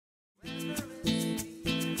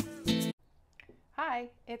Hi,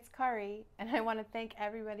 it's Kari, and I want to thank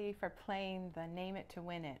everybody for playing the Name It to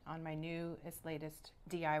Win It on my newest, latest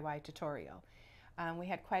DIY tutorial. We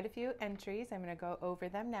had quite a few entries. I'm going to go over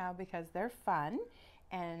them now because they're fun.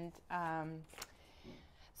 And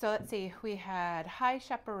so let's see, we had High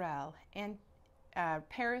Chaparral and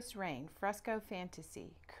Paris Rain, Fresco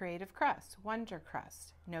Fantasy, Creative Crust, Wonder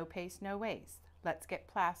Crust, No Paste, No Waste, Let's Get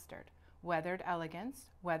Plastered, Weathered Elegance,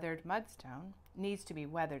 Weathered Mudstone, needs to be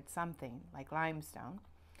weathered something like limestone,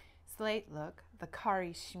 Slate Look, the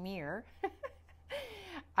Kari Schmear,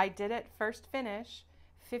 I Did It First Finish,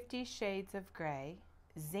 50 Shades of Grey,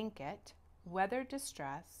 Zinc It, Weathered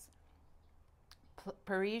Distress,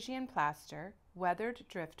 Parisian Plaster, Weathered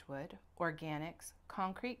Driftwood, Organics,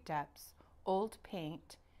 Concrete Depths, Old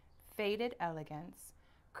Paint, Faded Elegance,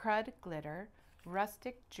 Crud Glitter,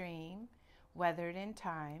 Rustic Dream, Weathered in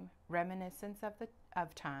Time, Reminiscence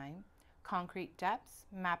of Time, Concrete Depths,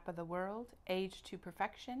 Map of the World, Age to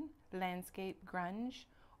Perfection, Landscape Grunge,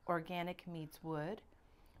 Organic Meets Wood,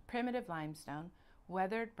 Primitive Limestone,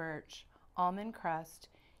 Weathered Birch, Almond Crust,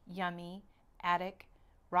 Yummy, Attic,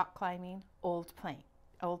 Rock Climbing, Old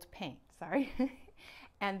Paint, sorry.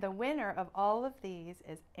 And the winner of all of these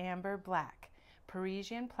is Amber Black,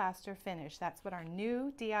 Parisian Plaster Finish. That's what our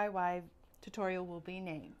new DIY tutorial will be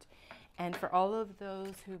named. And for all of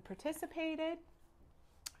those who participated,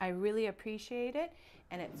 I really appreciate it,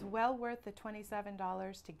 and it's well worth the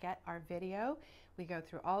 $27 to get our video. We go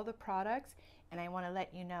through all the products, and I want to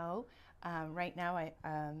let you know, right now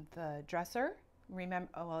the dresser, remember,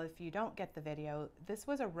 well, if you don't get the video, this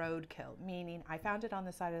was a roadkill, meaning I found it on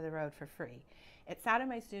the side of the road for free. It sat in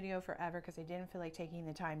my studio forever because I didn't feel like taking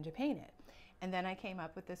the time to paint it. And then I came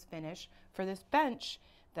up with this finish for this bench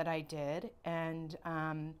that I did, and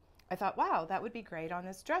I thought, wow, that would be great on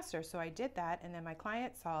this dresser. So I did that, and then my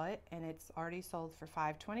client saw it, and it's already sold for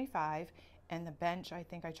 $525, and the bench, I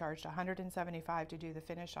think I charged $175 to do the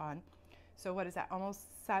finish on. So what is that, almost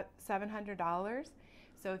 $700?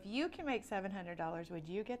 So if you can make $700, would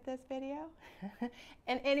you get this video?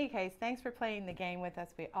 In any case, thanks for playing the game with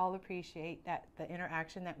us. We all appreciate the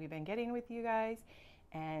interaction that we've been getting with you guys,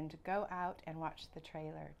 and go out and watch the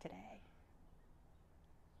trailer today.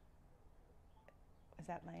 Is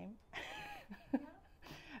that lame?